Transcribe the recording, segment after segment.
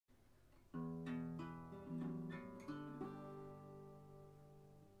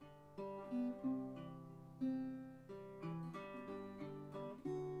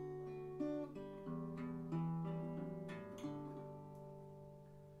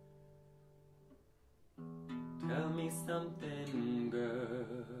me something, girl.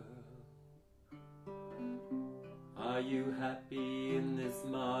 Are you happy in this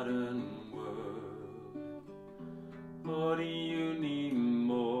modern world? Or do you need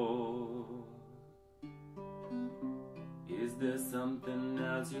more? Is there something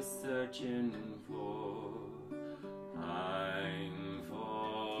else you're searching for? I'm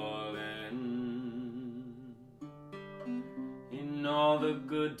falling. In all the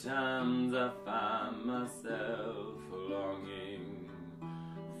good times I find myself longing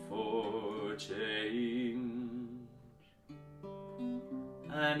for change,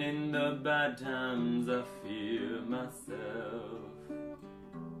 and in the bad times I fear myself.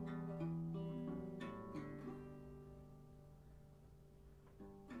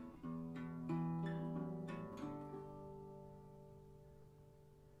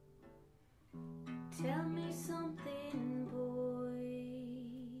 Tell me something, boy.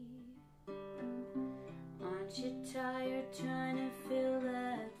 Aren't you tired trying to fill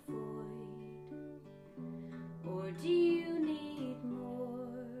that void? Or do you need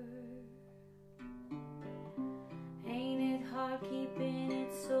more? Ain't it hard keeping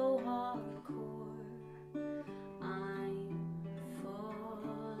it so hardcore? I'm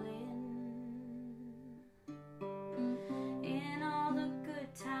falling. In all the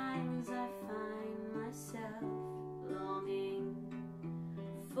good times I find myself longing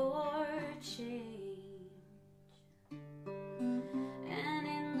for change, and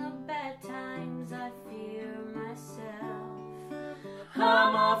in the bad times I fear myself.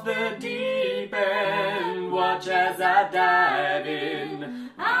 I'm off the deep end, watch as I dive in.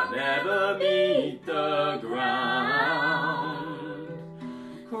 I'll never meet the ground.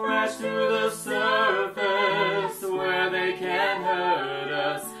 Crash through the surface where they can't hurt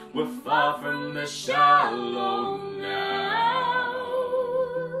us. We're far from the shallow now.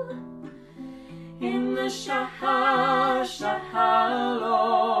 In the shallow,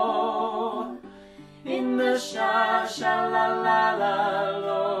 in the shallow,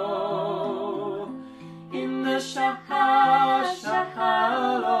 in the shallow,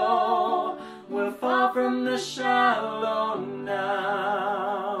 we're far from the shallow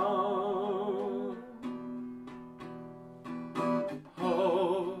now.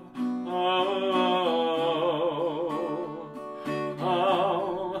 Oh, oh, oh, oh,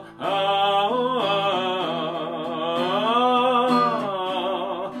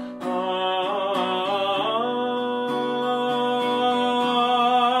 oh,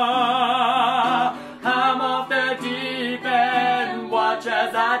 I'm off the deep end, watch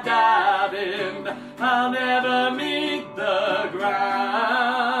as I dive in. I'll never meet the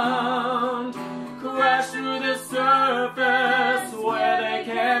ground.